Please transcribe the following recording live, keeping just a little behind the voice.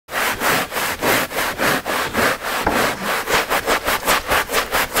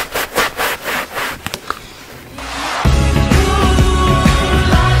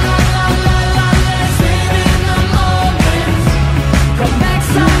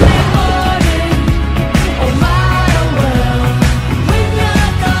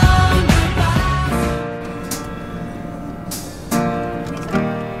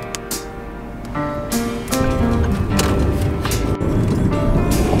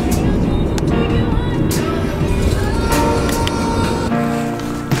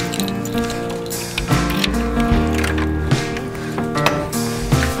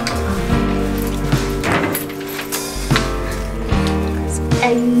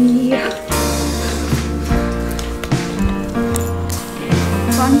So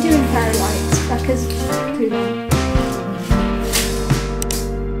I'm doing fairy lights because too long.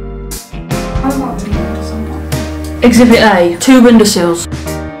 I want to do something. Exhibit A, 2 windowsills.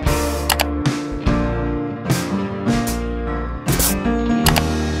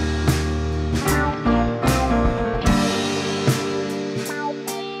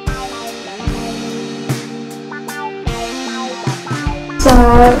 So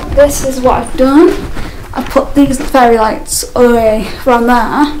this is what I've done. I put these fairy lights away around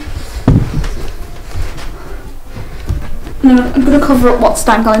there. I'm going to cover up what's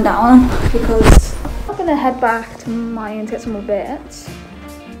dangling down because I'm going to head back to mine to get some more bits.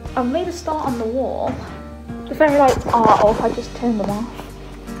 I've made a start on the wall. The fairy lights are off, I just turned them off.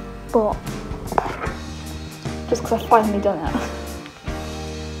 But just because I've finally done it.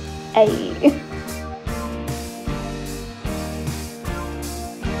 Hey.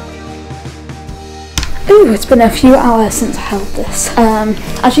 Ooh, it's been a few hours since I held this.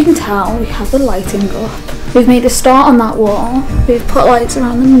 As you can tell, we have the lighting up. We've made a start on that wall. We've put lights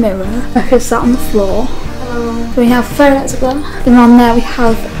around the mirror. Becca's sat on the floor. Then we have fairy lights up there. Then on there we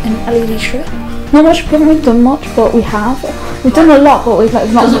have an LED strip. Not much, we haven't really done much, but we have. We've done a lot, but we've not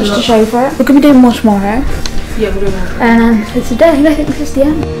much to show for it. We're going to be doing more tomorrow. Yeah, we're doing more. And for today, I think this is the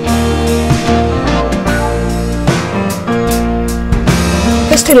end.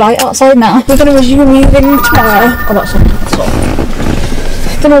 It's too light outside now. We're going to resume moving tomorrow. Oh, that's all.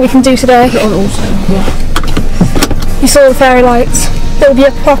 Don't know what we can do today. Also, yeah. You saw the fairy lights. There'll be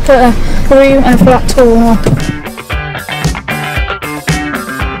a proper room and a flat tour.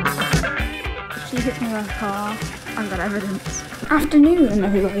 She hit me with a car. I've got evidence. Afternoon,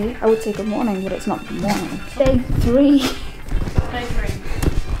 everybody. I would say good morning, but it's not good morning. Day 3. Day 3.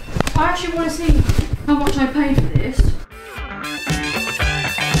 I actually want to see how much I paid for this.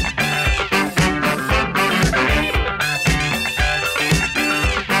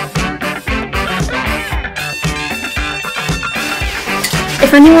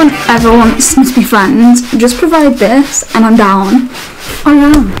 If anyone ever wants me to be friends, just provide this and I'm down. I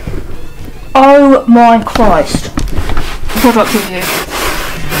am. Oh my Christ. Product review.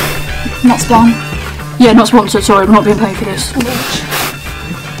 Not spawn. Yeah, not sponsored, sorry, I'm not being paid for this.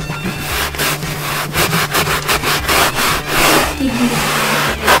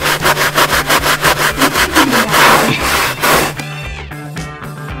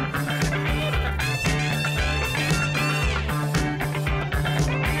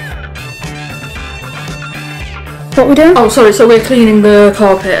 What are we doing? Oh, sorry, so we're cleaning the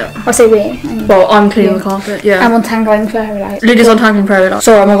carpet. I say we. Well, I'm cleaning the carpet, yeah. I'm untangling fairy lights. Lydia's untangling fairy lights.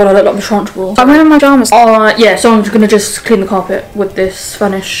 Sorry, oh my god, I look like the Trunchbull. I'm wearing my pyjamas. Yeah, so I'm gonna just clean the carpet with this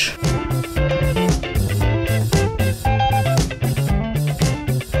Vanish.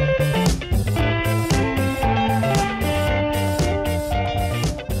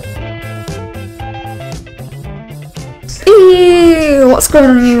 Ew, what's going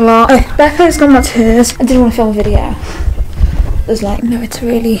on in your lot? Oh, Becca's gone back to hers. I didn't want to film a video. There's like nowhere to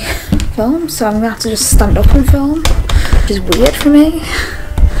really film, so I'm gonna have to just stand up and film, which is weird for me.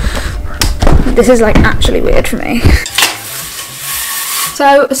 This is like actually weird for me.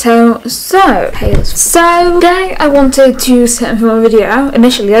 So today I wanted to sit and film a video.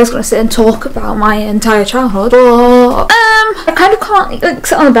 Initially I was going to sit and talk about my entire childhood, but I kind of can't like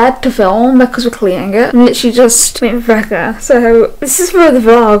sit on the bed to film because we're cleaning it. I'm literally just waiting for Becca. So this is for the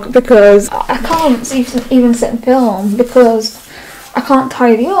vlog because I can't even sit and film because I can't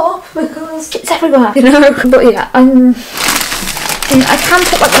tidy up because it's everywhere, you know. But yeah, I can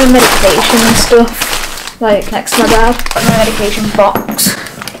put like my medication and stuff like next to my bed, like my medication box.